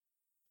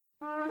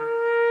For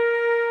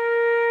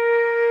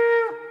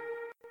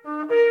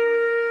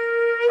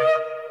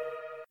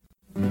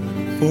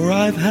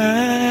I've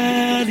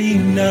had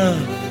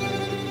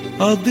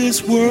enough of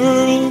this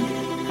world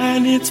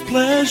and its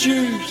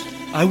pleasures.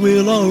 I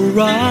will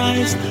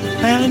arise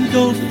and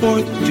go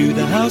forth to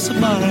the house of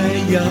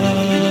my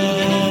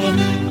God.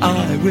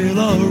 I will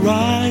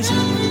arise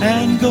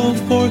and go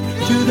forth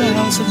to the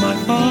house of my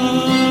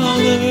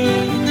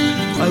Father.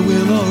 I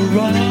will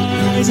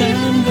arise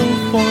and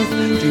go forth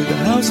to the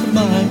house of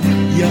my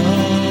God.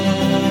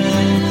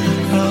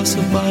 House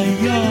of my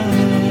God.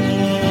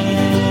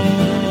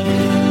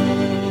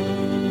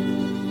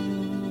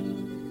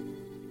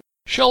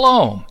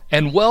 Shalom,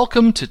 and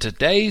welcome to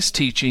today's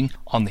teaching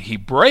on the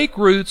Hebraic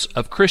roots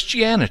of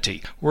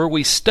Christianity, where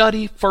we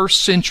study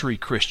first century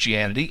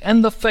Christianity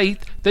and the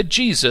faith that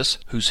Jesus,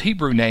 whose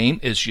Hebrew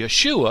name is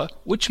Yeshua,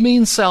 which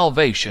means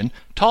salvation,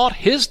 taught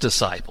his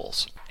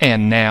disciples.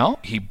 And now,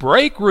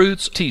 Hebraic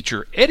roots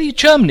teacher Eddie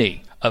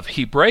Chumney of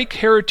Hebraic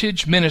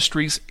Heritage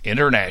Ministries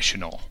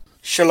International.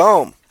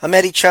 Shalom. I'm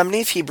Eddie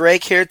Chumney of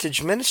Hebraic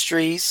Heritage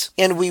Ministries,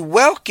 and we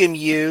welcome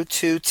you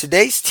to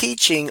today's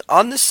teaching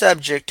on the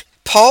subject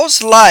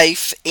Paul's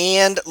life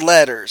and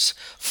letters,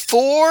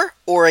 for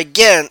or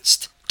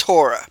against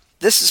Torah.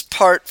 This is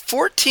part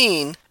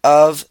 14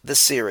 of the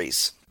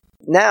series.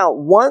 Now,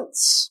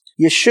 once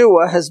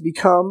Yeshua has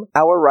become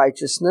our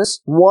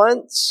righteousness,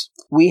 once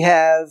we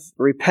have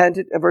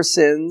repented of our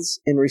sins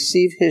and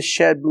received his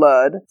shed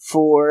blood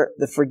for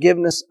the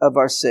forgiveness of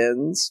our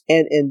sins,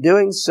 and in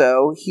doing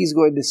so, he's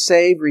going to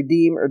save,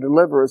 redeem, or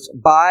deliver us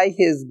by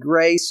his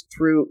grace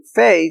through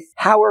faith.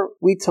 How are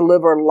we to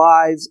live our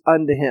lives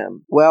unto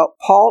him? Well,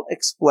 Paul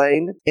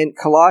explained in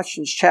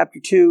Colossians chapter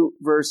 2,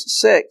 verse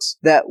 6,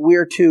 that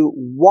we're to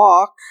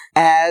walk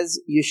as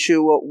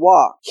Yeshua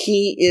walked.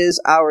 He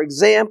is our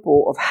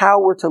example of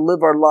how we're to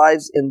live our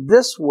lives in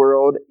this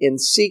world in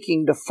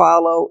seeking to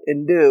follow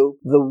and do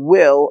the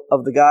will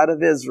of the God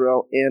of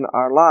Israel in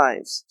our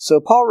lives. So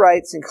Paul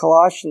writes in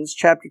Colossians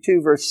chapter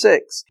 2 verse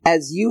 6,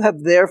 as you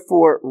have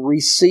therefore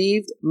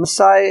received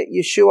Messiah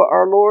Yeshua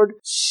our Lord,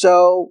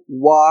 so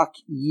walk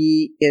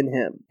ye in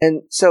him.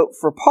 And so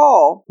for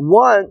Paul,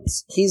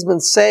 once he's been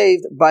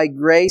saved by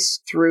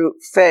grace through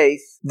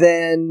faith,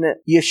 then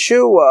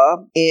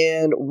Yeshua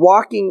and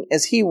walking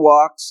as he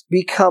walks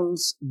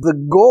becomes the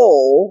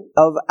goal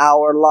of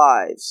our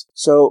lives.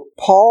 So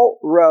Paul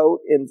wrote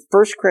in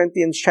 1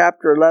 Corinthians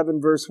chapter 11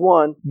 verse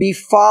 1, be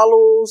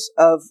followers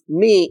of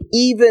me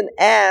even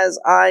as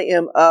I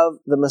am of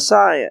the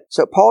Messiah.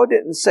 So Paul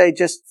didn't say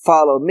just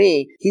follow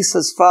me. He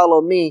says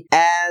follow me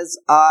as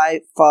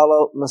I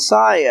follow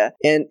Messiah.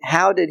 And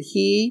how did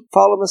he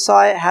follow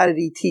Messiah? How did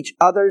he teach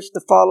others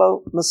to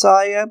follow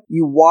Messiah?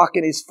 You walk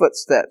in his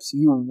footsteps.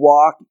 You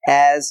walk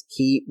as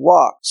he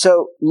walked.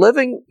 So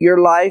living your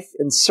life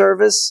in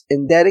service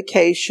and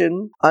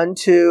dedication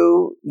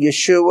unto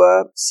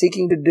Yeshua,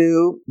 seeking to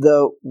do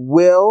the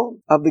will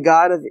of the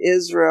God of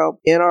Israel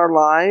in our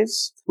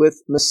lives,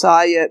 with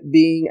Messiah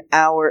being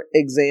our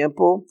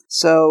example.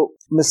 So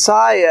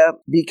Messiah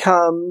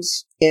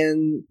becomes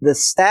in the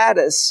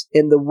status,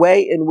 in the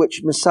way in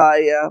which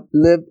Messiah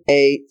lived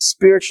a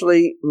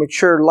spiritually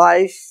mature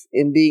life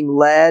in being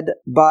led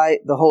by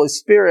the Holy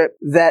Spirit,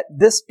 that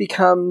this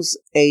becomes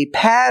a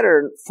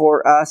pattern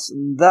for us,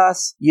 and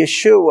thus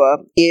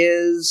Yeshua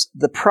is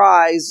the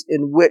prize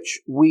in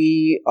which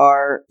we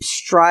are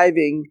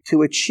striving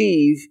to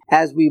achieve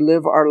as we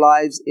live our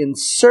lives in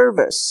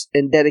service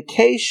and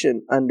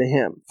dedication unto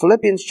him.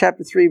 Philippians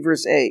chapter 3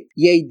 verse 8,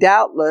 yea,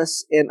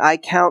 doubtless, and I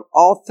count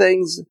all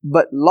things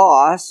but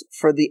loss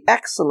for the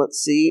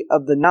excellency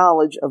of the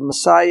knowledge of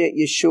Messiah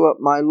Yeshua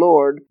my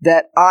Lord,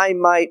 that I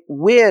might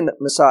win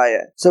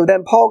Messiah. So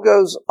then Paul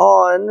goes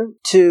on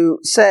to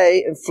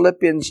say in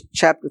Philippians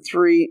chapter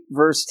 3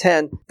 verse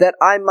 10, that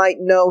I might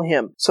know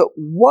him. So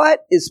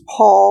what is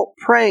Paul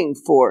praying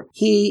for?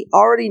 He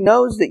already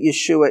knows that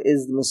Yeshua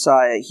is the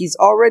Messiah. He's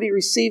already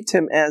received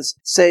him as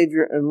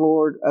Savior and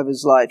Lord of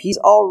his life. He's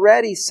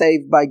already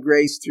saved by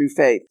grace through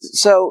faith.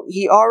 So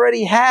he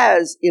already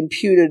has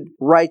imputed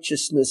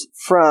righteousness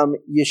from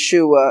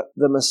Yeshua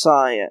the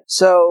Messiah.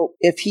 So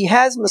if he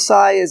has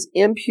Messiah's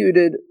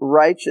imputed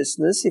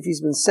righteousness, if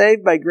he's been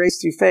saved by grace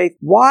through faith,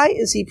 why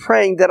is he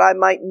praying that I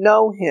might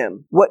know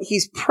him? What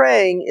he's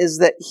praying is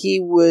that he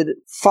would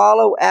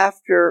follow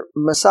after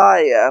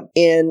Messiah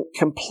in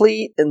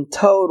complete and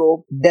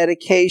total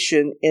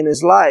dedication in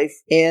his life,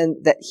 and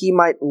that he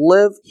might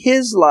live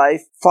his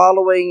life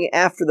following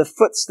after the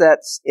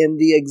footsteps in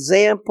the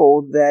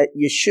example that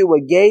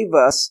Yeshua gave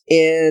us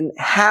in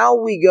how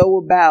we go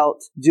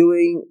about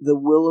doing the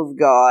will of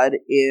God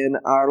in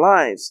our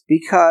lives.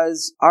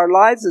 Because our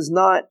lives is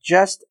not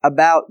just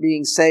about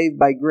being saved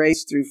by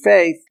grace through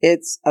faith,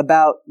 it's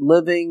about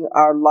living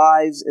our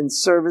lives in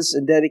service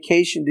and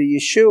dedication to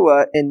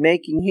Yeshua and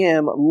making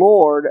him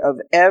Lord of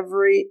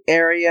every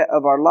area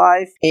of our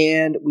life,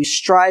 and we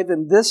strive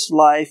in this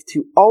life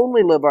to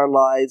only live our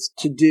lives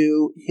to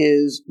do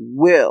his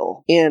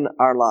will in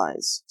our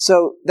lives.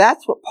 So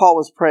that's what Paul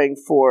was praying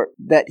for,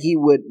 that he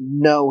would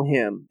know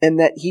him and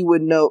that he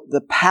would know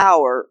the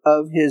power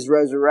of his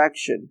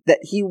resurrection, that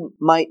he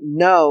might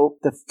know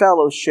the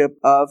fellowship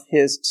of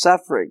his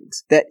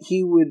sufferings, that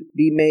he would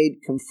be made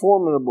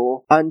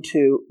conformable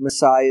unto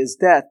Messiah's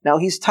death. Now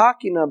he's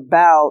talking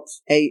about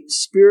a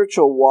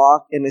spiritual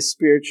walk and a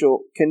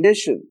spiritual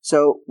condition.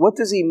 So what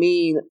does he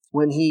mean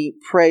when he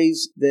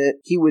prays that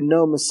he would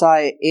know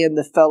Messiah and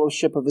the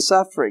fellowship of his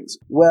sufferings?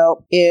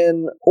 Well,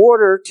 in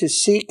order to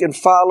seek and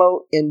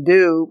follow and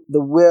do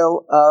the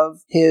will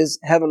of his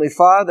heavenly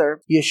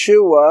Father,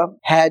 Yeshua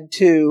had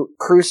to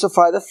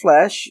crucify the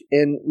flesh,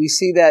 and we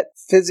see that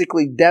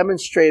physically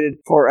demonstrated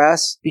for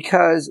us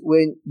because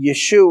when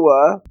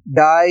Yeshua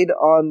died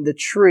on the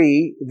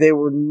tree, there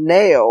were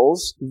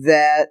nails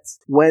that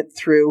went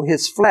through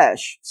his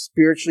flesh,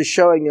 spiritually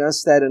showing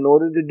us that in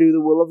order to do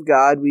the will of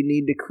God, we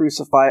need to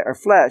crucify our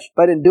flesh.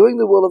 But in doing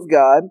the will of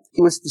God,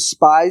 he was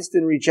despised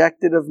and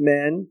rejected of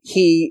men.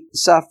 He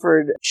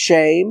suffered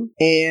shame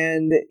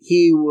and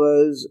he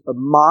was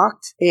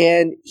mocked,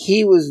 and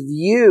he was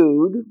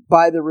viewed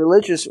by the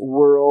religious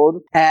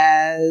world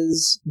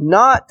as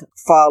not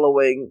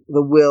following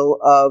the will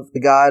of the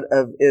God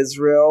of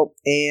Israel,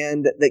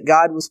 and that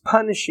God was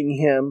punishing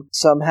him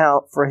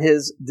somehow for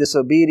his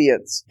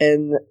disobedience.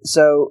 And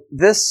so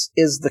this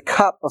is the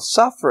cup of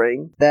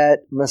suffering that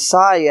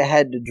Messiah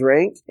had to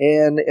drink.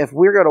 And if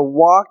we're going to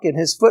walk in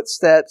his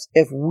footsteps,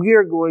 if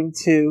we're going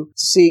to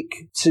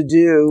seek to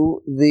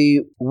do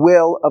the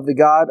will of the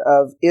God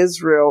of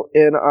Israel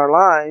in our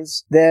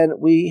lives, then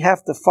we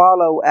have to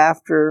follow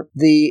after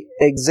the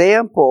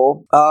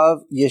example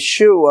of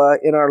Yeshua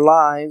in our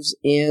lives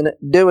in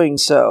doing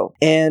so.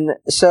 And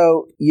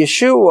so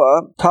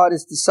Yeshua taught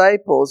his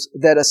disciples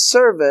that a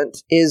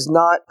servant is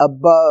not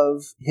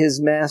above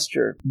his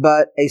master,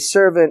 but a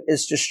servant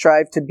is to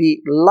strive to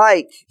be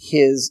like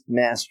his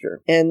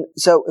master. And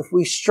so if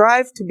we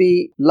strive to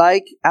be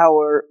like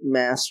our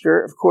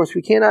master, of course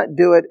we cannot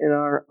do it in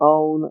our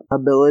own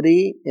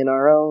ability, in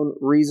our own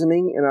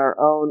reasoning, in our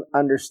own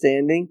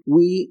understanding.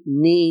 We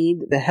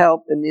need the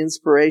help and the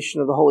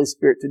inspiration of the Holy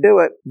Spirit to do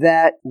it,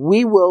 that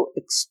we will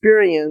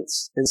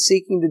experience, in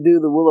seeking to do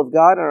the will of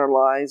God in our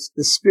lives,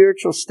 the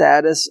spiritual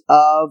status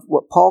of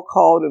what Paul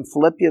called in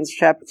Philippians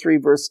chapter 3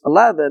 verse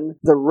 11,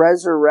 the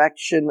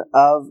resurrection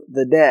of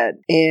the dead.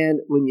 And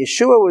when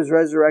Yeshua was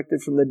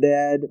resurrected from the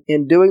dead,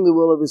 in doing the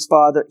will of his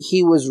Father,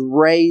 he was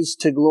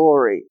raised to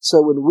glory.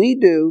 So when we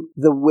do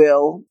the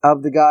will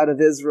of the God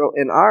of Israel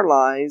in our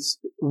lives,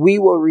 we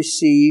will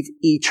receive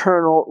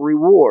eternal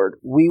reward.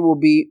 We will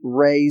be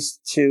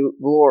raised to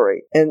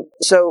glory. And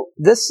so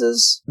this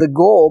is the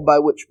goal by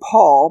which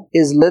Paul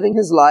is living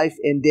his life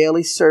in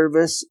daily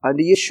service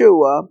unto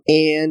Yeshua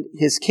and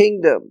his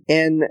kingdom.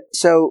 And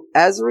so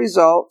as a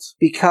result,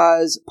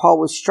 because Paul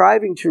was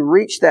striving to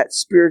reach that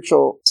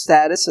spiritual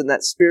status and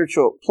that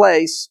spiritual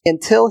place,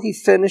 until he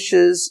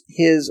finishes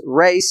his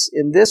race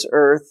in this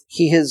earth,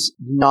 he has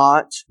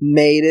not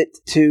made it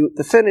to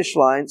the finish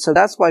line. So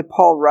that's why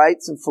Paul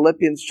writes in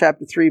Philippians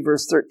chapter 3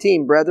 verse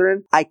 13,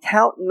 "Brethren, I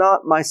count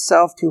not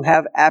myself to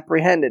have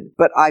apprehended,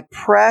 but I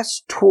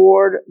press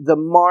toward the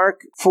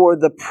mark for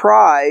the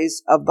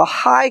prize of the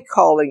high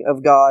calling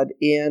of God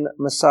in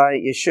Messiah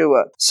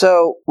Yeshua."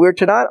 So we're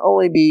to not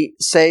only be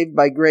saved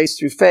by grace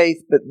through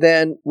faith, but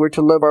then we're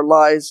to live our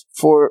lives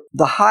for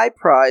the high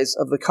prize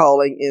of the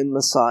calling in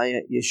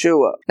Messiah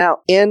Yeshua. Now,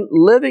 in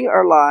living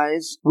our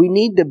lives, we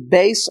need to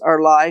base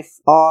our life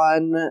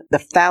on the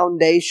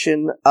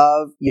foundation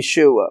of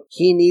Yeshua.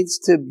 He needs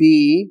to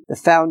be the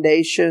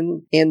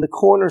foundation and the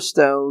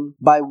cornerstone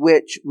by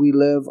which we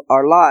live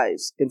our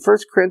lives. In 1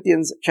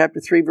 Corinthians chapter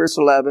 3 verse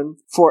 11,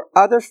 "For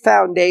other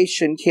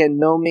foundation can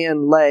no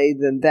man lay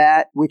than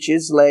that which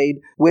is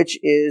laid, which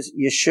is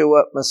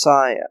Yeshua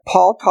Messiah."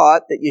 Paul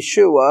taught that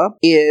Yeshua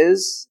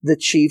is the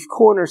chief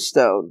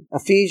cornerstone.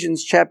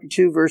 Ephesians chapter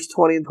 2 verse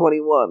 20 and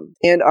 21.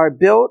 "And are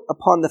built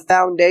upon the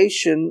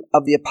foundation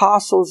of the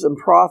apostles and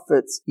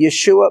prophets,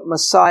 Yeshua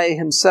Messiah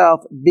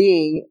himself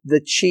being the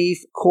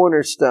chief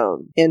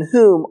cornerstone, in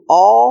whom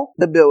all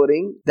the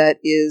building, that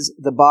is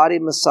the body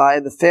of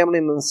Messiah, the family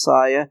of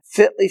Messiah,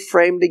 fitly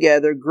framed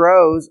together,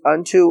 grows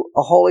unto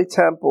a holy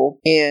temple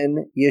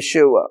in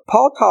Yeshua."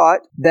 Paul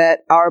taught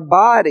that our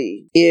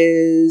body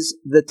is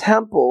the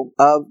temple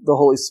of the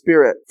Holy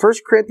Spirit.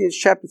 1 Corinthians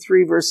chapter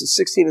 3 verses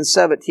 16 and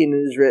 17 it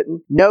is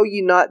written, "Know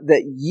ye not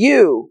that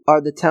you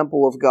are the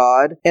temple of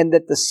God, and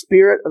that the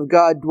Spirit of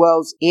God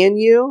dwells in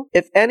you?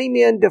 If any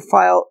man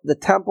defile the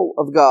temple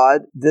of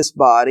God, this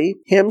body,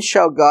 him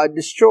shall God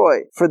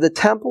destroy. For the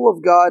temple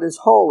of God is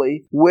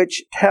holy,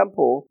 which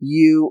temple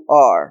you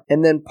are."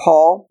 And then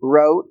Paul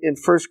wrote in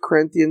 1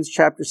 Corinthians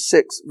chapter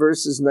 6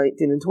 verses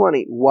 19 and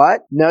 20,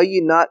 "What? Know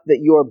ye not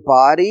that your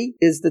body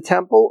is the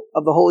temple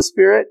of the Holy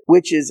Spirit,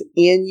 which is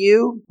in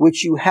you,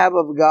 which you have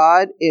of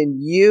God, and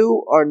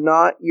you are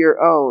not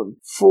your own?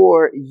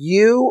 For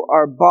you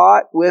are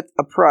bought with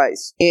a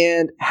price."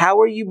 And how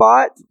are you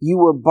bought? You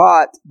were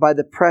bought by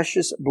the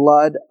precious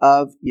blood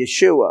of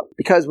Yeshua.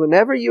 Because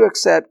whenever you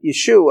accept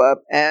Yeshua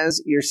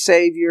as your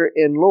Savior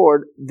and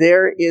Lord,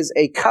 there is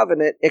a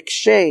covenant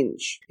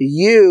exchange.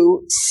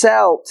 You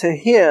sell to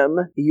him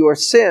your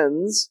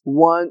sins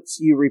once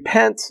you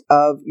repent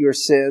of your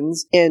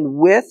sins, and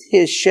with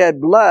his shed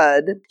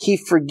blood, he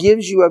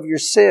forgives you of your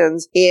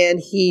sins, and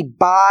he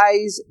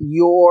buys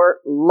your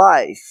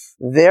life.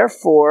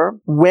 Therefore,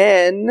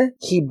 when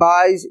he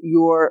buys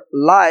your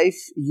life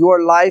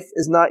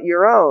is not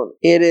your own.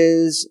 It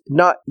is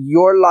not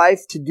your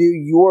life to do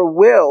your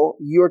will.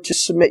 You're to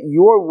submit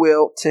your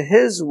will to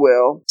his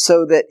will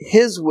so that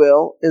his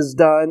will is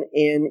done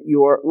in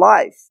your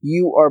life.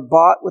 You are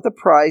bought with a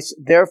price.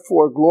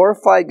 Therefore,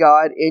 glorify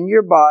God in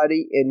your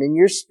body and in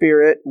your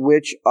spirit,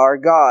 which are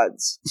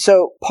God's.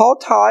 So Paul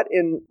taught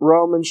in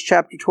Romans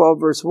chapter 12,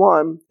 verse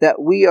 1,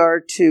 that we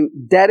are to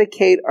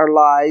dedicate our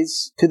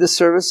lives to the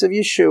service of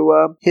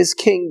Yeshua, his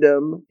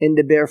kingdom, and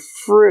to bear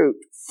fruit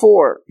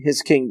for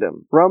his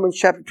kingdom. Romans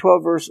chapter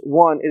 12, verse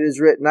 1, it is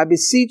written, I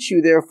beseech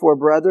you, therefore,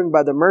 brethren,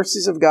 by the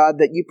mercies of God,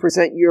 that you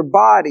present your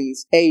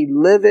bodies a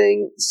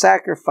living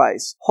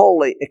sacrifice,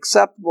 holy,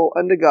 acceptable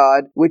unto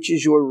God, which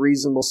is your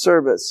reasonable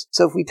service.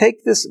 So if we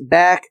take this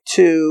back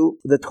to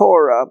the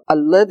Torah, a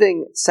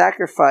living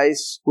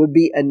sacrifice would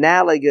be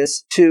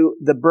analogous to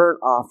the burnt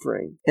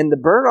offering. And the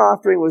burnt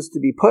offering was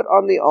to be put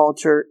on the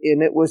altar,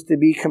 and it was to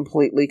be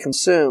completely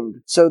consumed.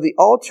 So the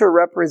altar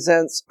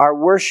represents our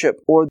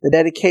worship, or the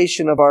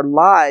dedication of our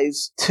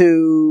lives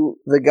to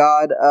the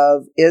God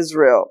of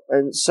Israel.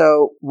 And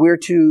so we're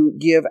to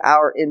give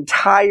our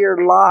entire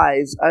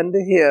lives unto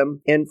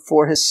him and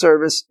for his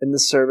service in the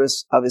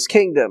service of his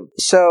kingdom.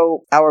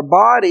 So our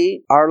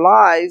body, our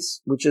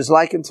lives, which is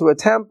likened to a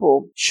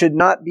temple, should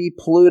not be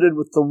polluted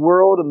with the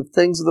world and the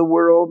things of the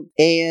world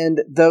and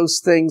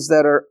those things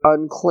that are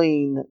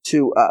unclean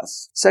to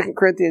us. 2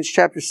 Corinthians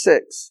chapter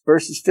 6,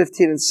 verses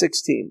 15 and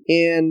 16.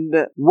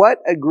 And what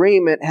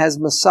agreement has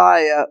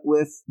Messiah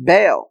with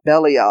Belial?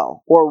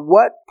 Or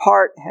what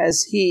part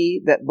has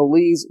he that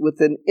believes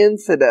with an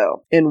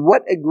infidel? And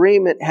what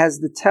agreement has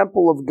the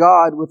temple of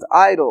God with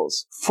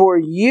idols? For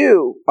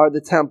you are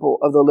the temple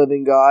of the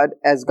living God,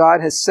 as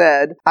God has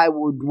said, I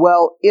will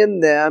dwell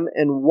in them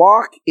and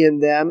walk in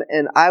them,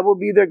 and I will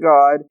be their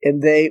God,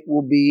 and they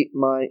will be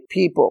my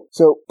people.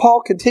 So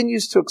Paul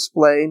continues to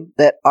explain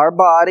that our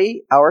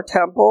body, our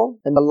temple,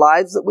 and the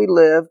lives that we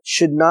live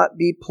should not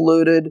be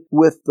polluted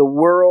with the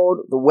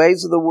world, the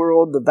ways of the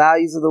world, the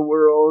values of the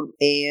world,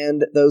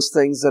 and those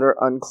things that are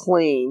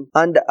unclean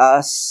unto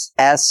us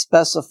as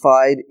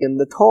specified in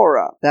the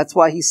Torah. That's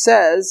why he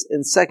says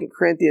in 2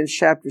 Corinthians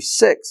chapter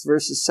 6,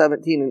 verses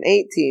 17 and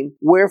 18,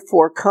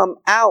 wherefore come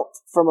out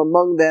from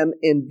among them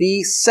and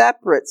be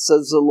separate,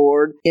 says the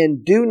Lord,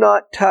 and do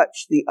not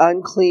touch the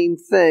unclean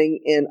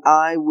thing, and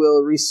I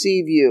will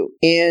receive you,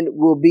 and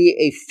will be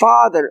a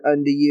father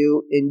unto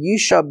you, and you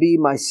shall be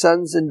my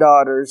sons and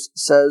daughters,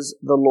 says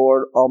the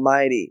Lord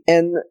Almighty.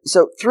 And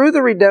so through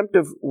the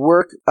redemptive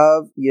work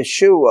of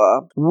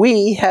Yeshua,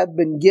 we have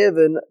been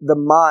given the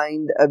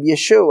mind of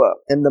Yeshua.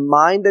 And the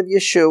mind of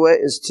Yeshua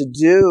is to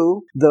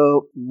do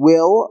the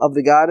will of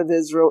the God of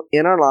Israel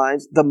in our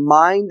lives. The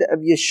mind of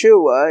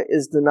Yeshua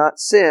is to not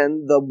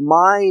sin. The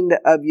mind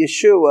of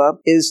Yeshua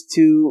is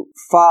to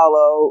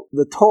follow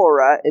the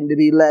Torah and to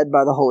be led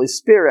by the Holy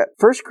Spirit.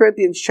 1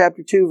 Corinthians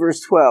chapter 2,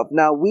 verse 12.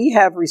 Now we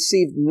have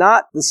received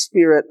not the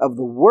spirit of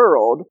the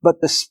world,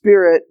 but the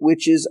Spirit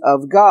which is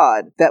of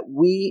God, that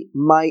we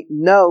might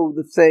know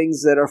the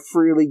things that are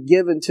freely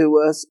given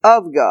to us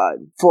of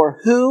God. For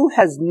who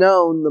has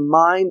known the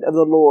mind of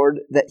the Lord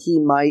that he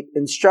might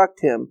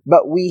instruct him?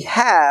 But we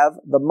have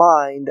the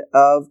mind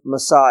of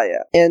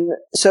Messiah. And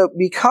so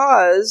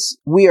because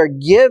we are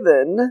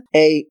given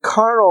a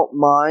carnal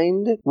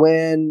mind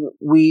when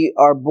we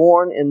are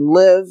born and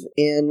live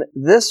in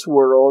this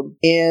world,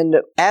 and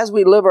as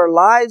we live our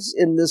lives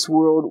in this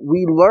world,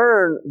 we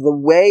learn the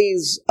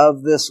ways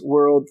of this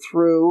world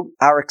through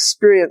our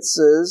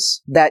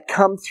experiences that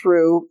come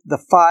through the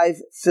five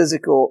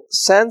physical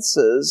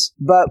senses.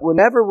 But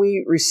whenever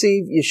we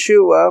receive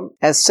Yeshua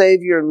as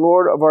Savior and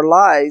Lord of our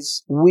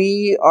lives,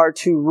 we are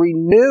to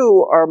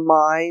renew our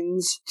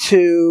minds,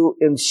 to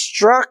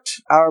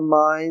instruct our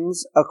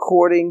minds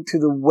according to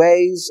the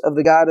ways of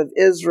the God of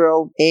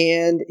Israel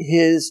and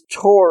his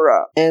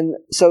Torah. And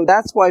so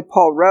that's why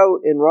Paul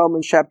wrote in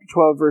Romans chapter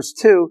 12, verse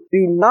 2,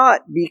 do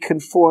not be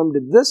conformed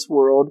to this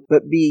world,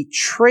 but be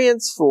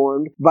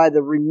transformed by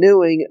the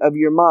renewing of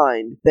your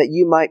mind, that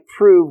you might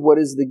prove what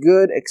is the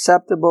good,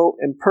 acceptable,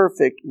 and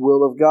perfect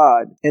will of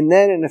God. And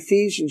then in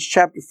Ephesians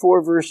chapter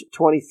 4, verse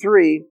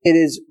 23, it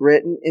is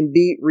written, and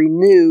be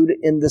renewed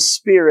in the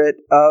spirit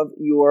of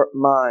your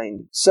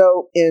mind.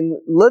 So in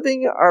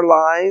living our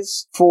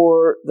lives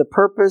for the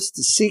purpose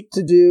to seek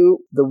to do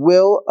the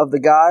will of the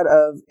God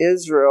of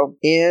Israel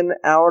in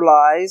our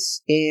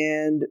lives,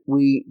 and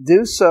we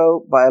do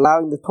so by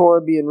allowing the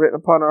Torah being written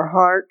upon our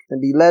heart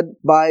and be led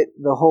by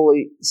the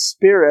Holy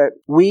Spirit,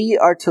 we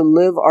are to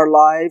live our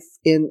life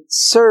in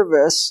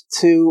service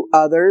to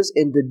others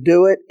and to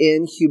do it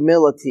in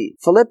humility.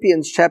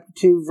 Philippians chapter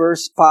 2,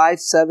 verse 5,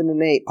 7,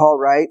 and 8, Paul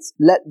writes,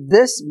 let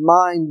this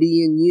mind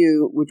be in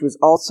you, which was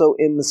also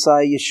in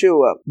Messiah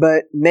Yeshua,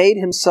 but made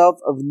himself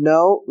of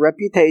no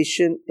reputation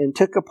reputation and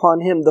took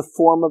upon him the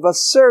form of a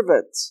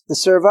servant to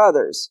serve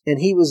others. And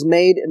he was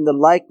made in the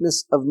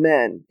likeness of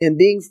men. And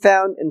being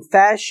found in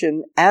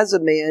fashion as a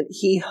man,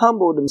 he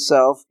humbled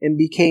himself and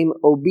became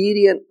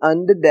obedient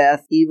unto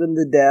death, even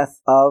the death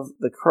of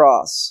the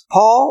cross.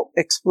 Paul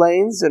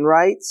explains and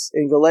writes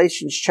in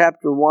Galatians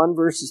chapter 1,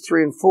 verses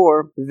 3 and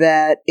 4,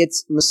 that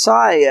it's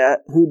Messiah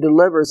who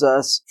delivers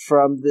us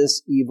from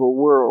this evil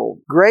world.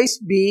 Grace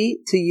be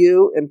to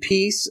you and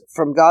peace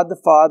from God the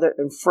Father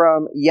and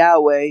from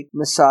Yahweh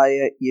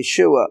Messiah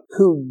Yeshua,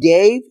 who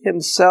gave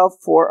himself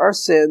for our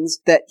sins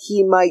that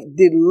he might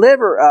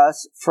deliver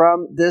us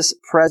from this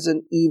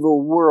present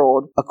evil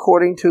world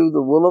according to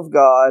the will of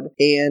God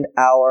and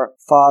our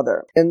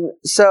Father. And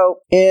so,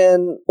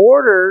 in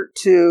order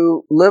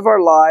to live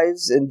our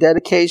lives in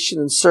dedication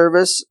and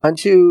service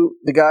unto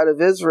the God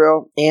of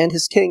Israel and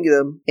his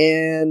kingdom,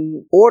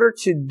 in order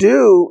to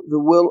do the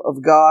will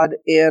of God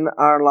in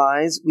our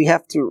lives, we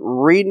have to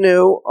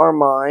renew our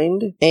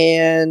mind,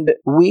 and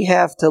we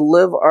have to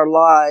live our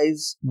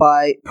lives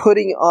by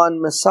putting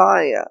on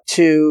Messiah,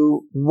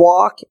 to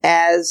walk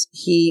as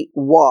he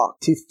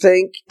walked, to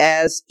think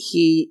as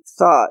he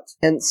thought.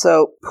 And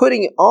so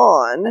putting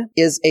on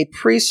is a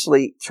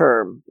priestly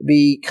term,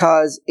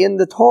 because in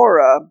the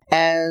Torah,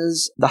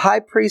 as the high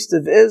priest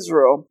of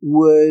Israel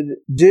would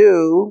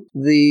do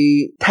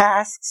the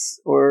tasks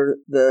or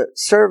the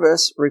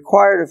service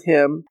required of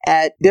him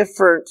at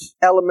different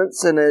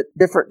elements and at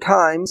different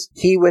times,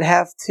 he would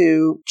have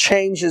to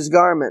change his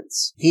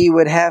garments. He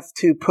would have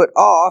to put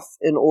off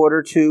in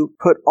order to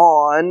put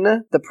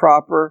on the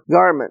proper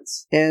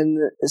garments.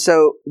 And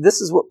so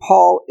this is what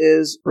Paul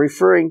is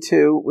referring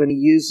to when he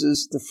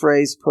uses the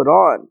phrase put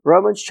on.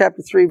 Romans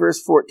chapter 3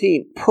 verse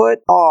 14, put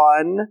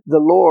on the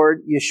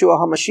Lord Yeshua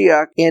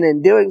HaMashiach, and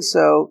in doing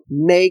so,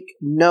 make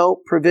no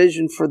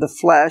provision for the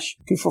flesh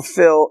to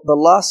fulfill the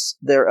lusts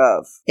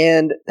thereof.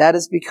 And that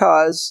is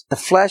because the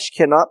flesh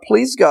cannot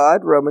please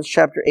God, Romans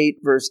chapter 8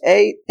 verse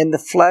 8, and the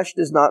flesh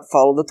does not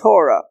follow the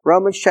Torah.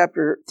 Romans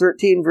chapter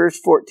 13 verse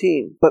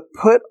 14, but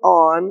put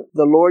on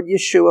the Lord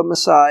Yeshua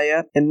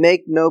Messiah and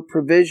make no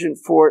provision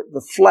for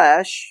the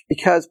flesh,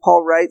 because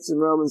Paul writes in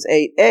Romans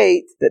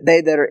 8:8 that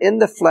they that are in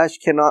the flesh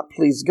cannot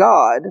please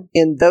God,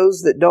 and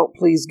those that don't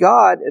please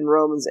God in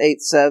Romans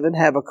 8:7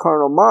 have a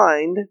carnal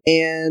mind,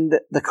 and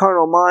the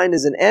carnal mind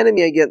is an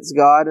enemy against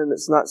God, and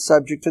it's not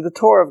subject to the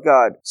Torah of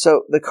God.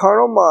 So the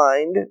carnal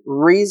mind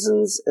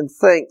reasons and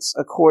thinks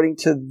according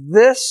to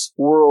this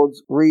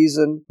world's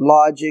reason,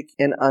 logic,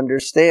 and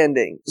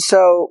understanding.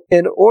 So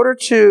in order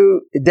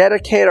to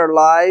dedicate our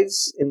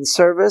lives in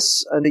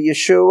service unto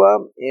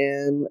Yeshua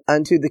and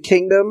unto the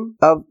kingdom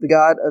of the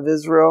God of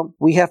Israel,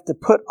 we have to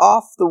put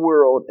off the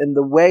world and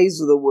the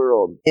ways of the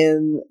world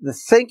and the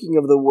thinking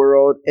of the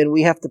world, and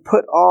we have to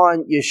put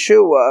on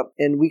Yeshua,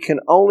 and we can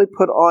only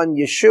put on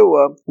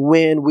Yeshua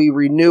when we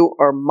renew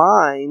our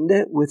mind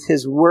with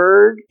his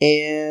word,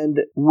 and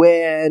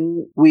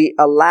when we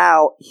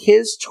allow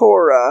his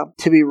Torah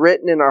to be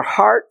written in our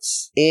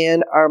hearts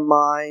and our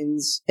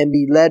minds and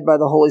be led by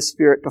the Holy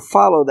Spirit to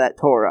follow that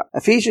Torah.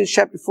 Ephesians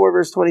chapter 4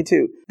 verse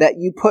 22, that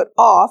you put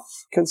off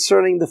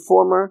concerning the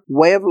former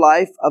way of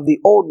life of the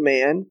old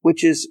man,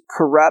 which is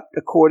corrupt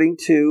according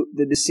to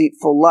the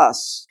deceitful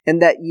lusts,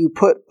 and that you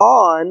put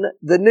on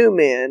the new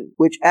man,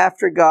 which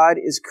after God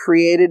is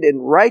created in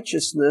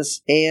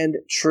righteousness and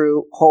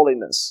true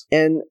holiness.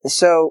 And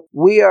so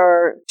we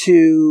are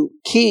to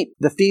keep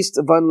the Feast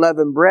of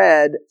Unleavened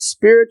Bread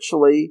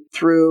spiritually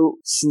through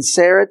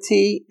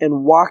sincerity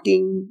and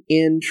walking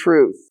in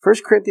truth. 1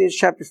 Corinthians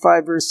chapter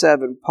 5 verse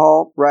 7,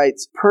 Paul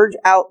writes, purge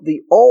out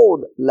the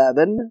old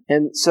leaven,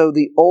 and so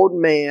the old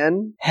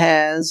man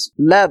has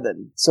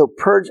leaven. So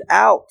purge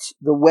out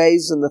the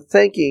ways and the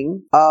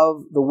thinking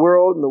of the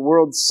world and the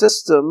world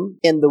system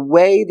and the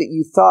way that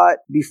you thought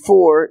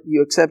before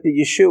you accepted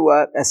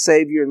Yeshua as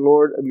Savior and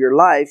Lord of your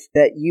life,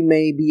 that you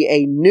may be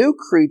a new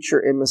creature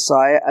in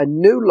Messiah, a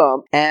new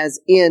lump, as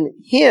in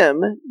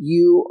him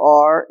you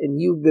are and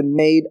you've been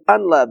made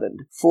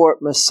unleavened. For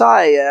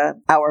Messiah,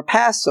 our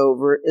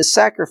Passover, is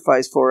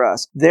sacrificed for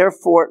us.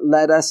 Therefore,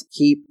 let us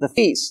keep the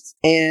feast.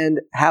 And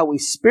how we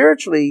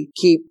spiritually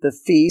keep the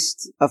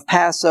feast of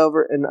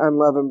Passover and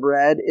unleavened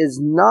bread is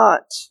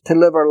not to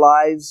live our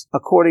lives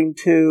according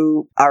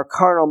to our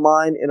carnal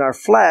mind and our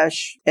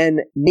flesh,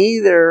 and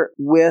neither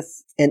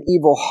with an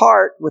evil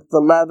heart with the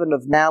leaven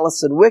of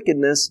malice and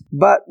wickedness,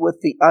 but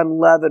with the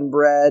unleavened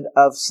bread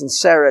of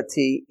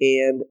sincerity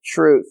and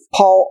truth.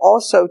 Paul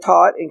also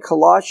taught in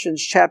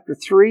Colossians chapter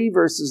 3,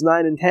 verses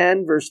 9 and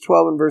 10, verse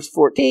 12 and verse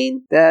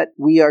 14, that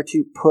we are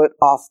to put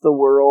off the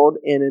world,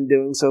 and in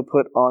doing so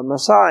put on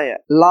Messiah.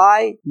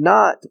 Lie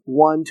not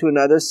one to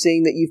another,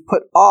 seeing that you've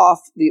put off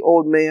the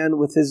old man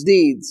with his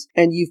deeds,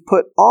 and you've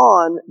put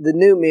on the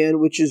new man,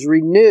 which is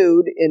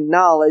renewed in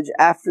knowledge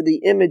after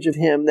the image of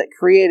him that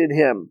created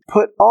him. Put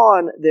Put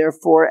on,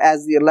 therefore,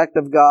 as the elect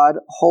of God,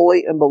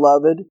 holy and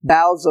beloved,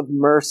 bowels of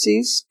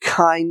mercies,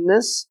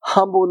 kindness,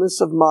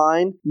 humbleness of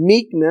mind,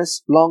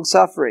 meekness,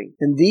 long-suffering.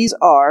 And these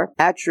are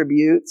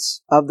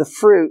attributes of the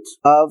fruit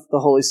of the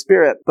Holy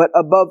Spirit. But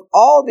above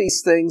all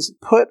these things,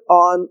 put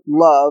on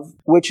love,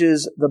 which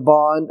is the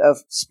bond of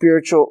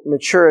spiritual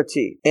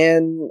maturity.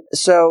 And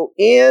so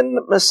in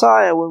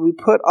Messiah, when we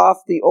put off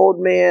the old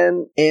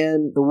man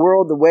and the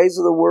world, the ways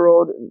of the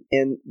world,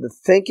 and the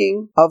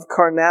thinking of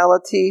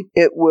carnality,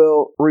 it will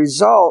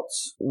result,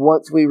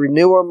 once we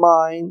renew our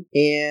mind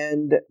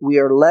and we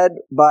are led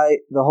by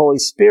the Holy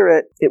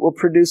Spirit, it will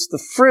produce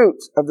the fruit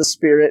of the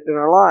Spirit in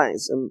our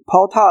lives. And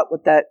Paul taught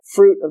what that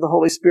fruit of the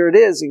Holy Spirit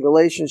is in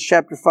Galatians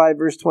chapter 5,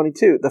 verse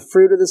 22. The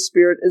fruit of the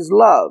Spirit is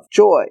love,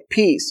 joy,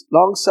 peace,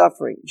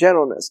 long-suffering,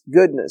 gentleness,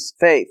 goodness,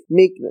 faith,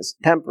 meekness,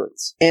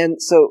 temperance.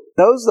 And so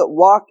those that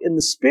walk in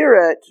the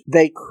Spirit,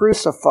 they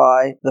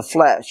crucify the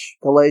flesh.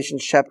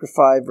 Galatians chapter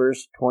 5,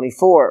 verse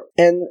 24.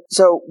 And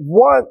so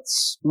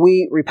once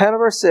we repent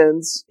of our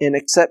sins and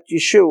accept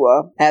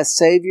Yeshua as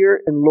Savior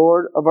and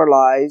Lord of our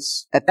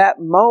lives, at that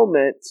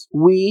moment,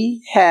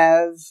 we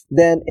have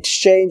then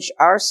exchanged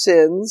our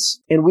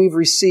sins and we've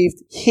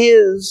received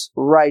His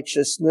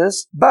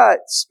righteousness, but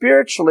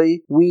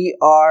spiritually, we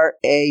are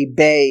a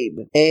babe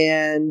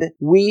and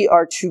we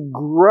are to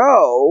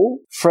grow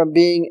from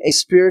being a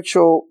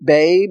spiritual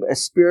babe, a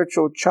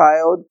spiritual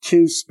child,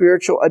 to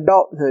spiritual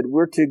adulthood.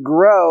 We're to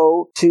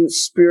grow to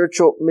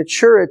spiritual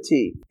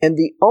maturity. And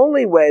the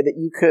only way that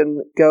you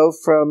can go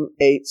from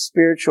a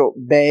spiritual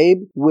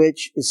babe,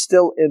 which is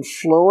still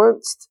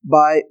influenced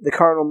by the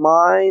carnal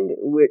mind,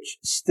 which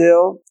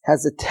still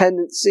has a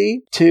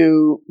tendency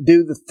to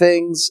do the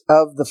things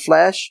of the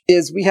flesh,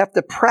 is we have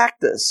to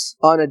practice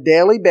on a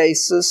daily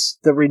basis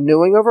the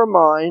renewing of our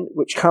mind,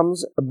 which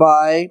comes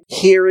by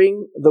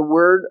hearing the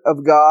Word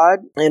of God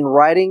and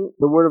writing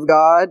the Word of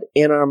God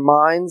in our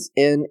minds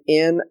and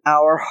in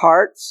our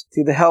hearts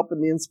through the help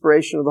and the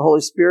inspiration of the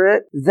Holy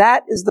Spirit.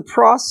 That is the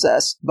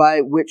process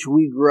by which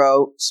we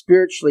grow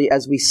spiritually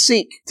as we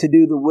seek to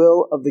do the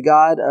will of the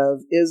God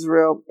of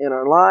Israel in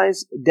our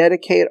lives,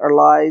 dedicate our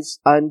lives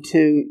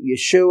unto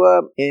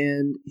Yeshua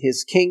and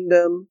His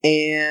kingdom.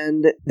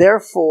 And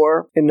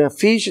therefore, in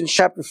Ephesians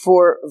chapter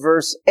 4,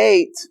 verse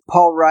 8,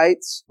 Paul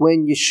writes,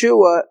 when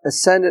Yeshua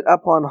ascended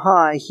up on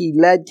high, He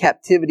led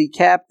captivity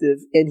captive,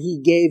 and He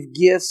gave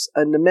gifts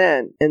unto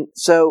men. And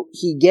so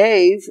He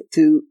gave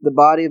to the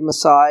body of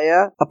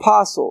Messiah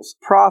apostles,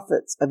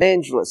 prophets,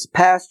 evangelists,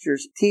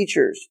 pastors,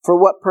 teachers. For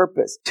what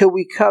purpose? Till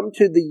we come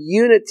to the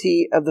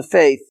unity of the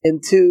faith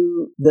and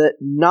to the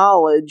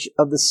knowledge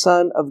of the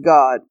Son of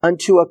God,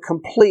 unto a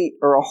complete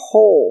or a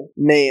whole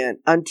man,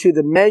 unto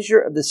the measure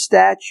of the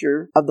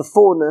stature of the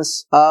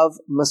fullness of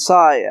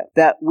Messiah,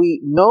 that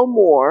we no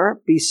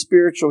more be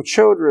spiritual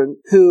children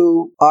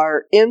who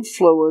are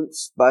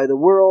influenced by the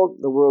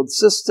world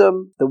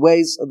system, the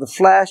ways of the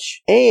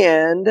flesh,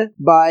 and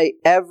by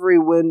every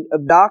wind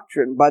of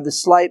doctrine, by the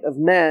sleight of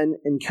men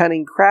and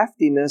cunning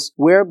craftiness,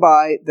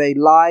 whereby they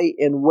lie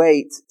in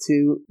wait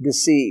to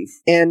deceive.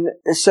 And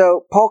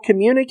so Paul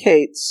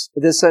communicates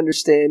this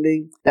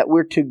understanding that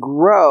we're to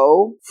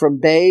grow from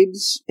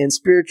babes and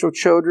spiritual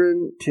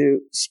children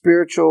to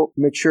spiritual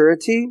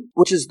maturity,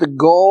 which is the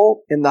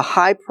goal and the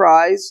high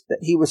prize that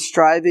he was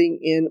striving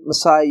in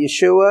Messiah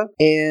Yeshua.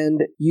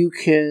 And you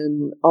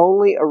can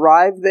only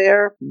arrive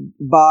there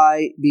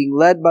by being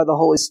led by the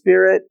Holy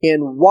Spirit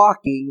and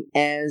walking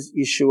as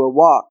Yeshua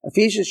walked.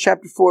 Ephesians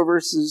chapter 4,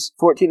 verses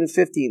 14 and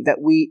 15,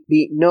 that we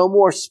be no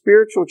more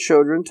spiritual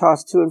children,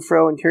 tossed to and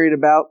fro and carried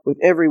about with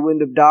every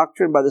wind of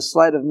doctrine by the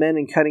sleight of men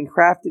and cunning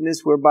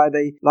craftiness, whereby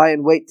they lie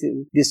in wait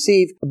to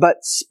deceive,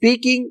 but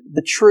speaking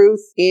the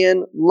truth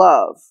in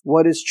love.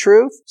 What is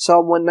truth?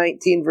 Psalm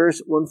 119,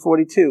 verse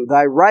 142.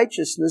 Thy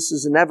righteousness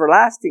is an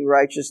everlasting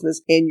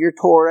righteousness, and your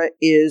Torah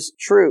is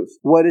truth.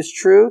 What is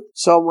truth?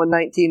 Psalm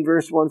 119,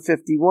 verse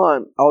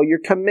 151. All your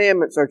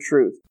commandments are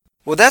truth.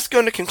 Well, that's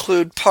going to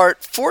conclude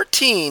part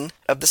 14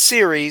 of the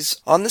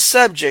series on the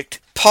subject,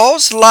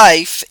 Paul's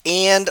life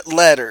and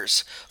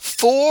letters,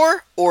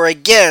 for or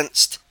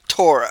against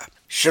Torah.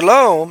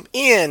 Shalom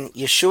in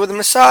Yeshua the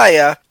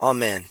Messiah.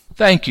 Amen.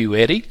 Thank you,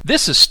 Eddie.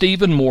 This is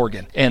Stephen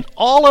Morgan, and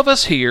all of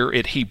us here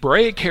at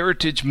Hebraic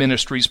Heritage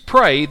Ministries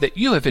pray that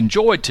you have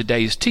enjoyed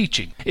today's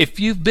teaching. If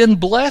you've been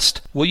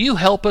blessed, will you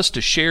help us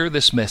to share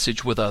this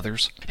message with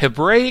others?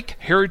 Hebraic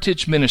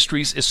Heritage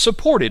Ministries is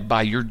supported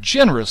by your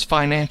generous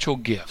financial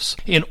gifts.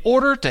 In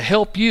order to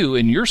help you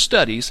in your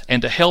studies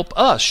and to help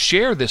us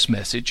share this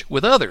message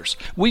with others,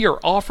 we are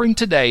offering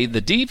today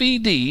the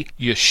DVD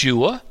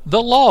Yeshua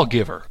the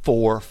Lawgiver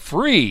for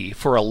free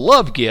for a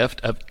love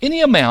gift of any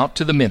amount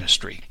to the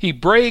ministry.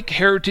 Hebraic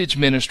Heritage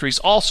Ministries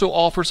also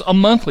offers a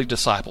monthly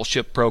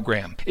discipleship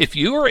program. If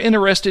you are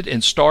interested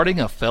in starting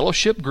a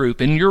fellowship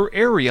group in your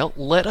area,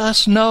 let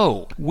us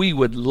know. We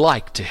would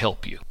like to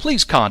help you.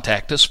 Please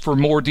contact us for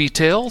more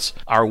details.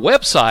 Our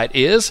website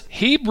is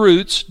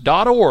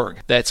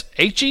Hebroots.org. That's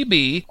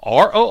Hebroots.org.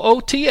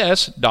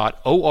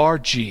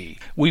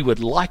 We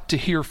would like to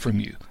hear from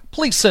you.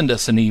 Please send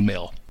us an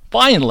email.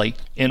 Finally,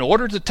 in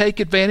order to take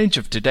advantage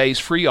of today's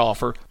free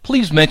offer,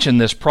 please mention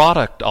this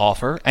product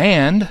offer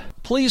and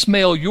please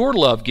mail your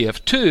love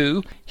gift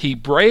to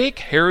Hebraic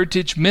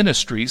Heritage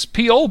Ministries,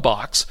 P.O.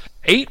 Box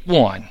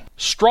 81,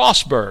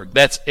 Strasburg,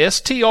 that's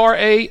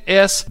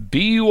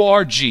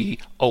Strasburg,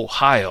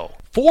 Ohio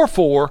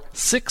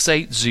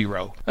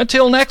 44680.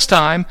 Until next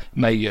time,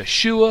 may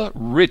Yeshua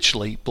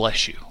richly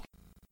bless you.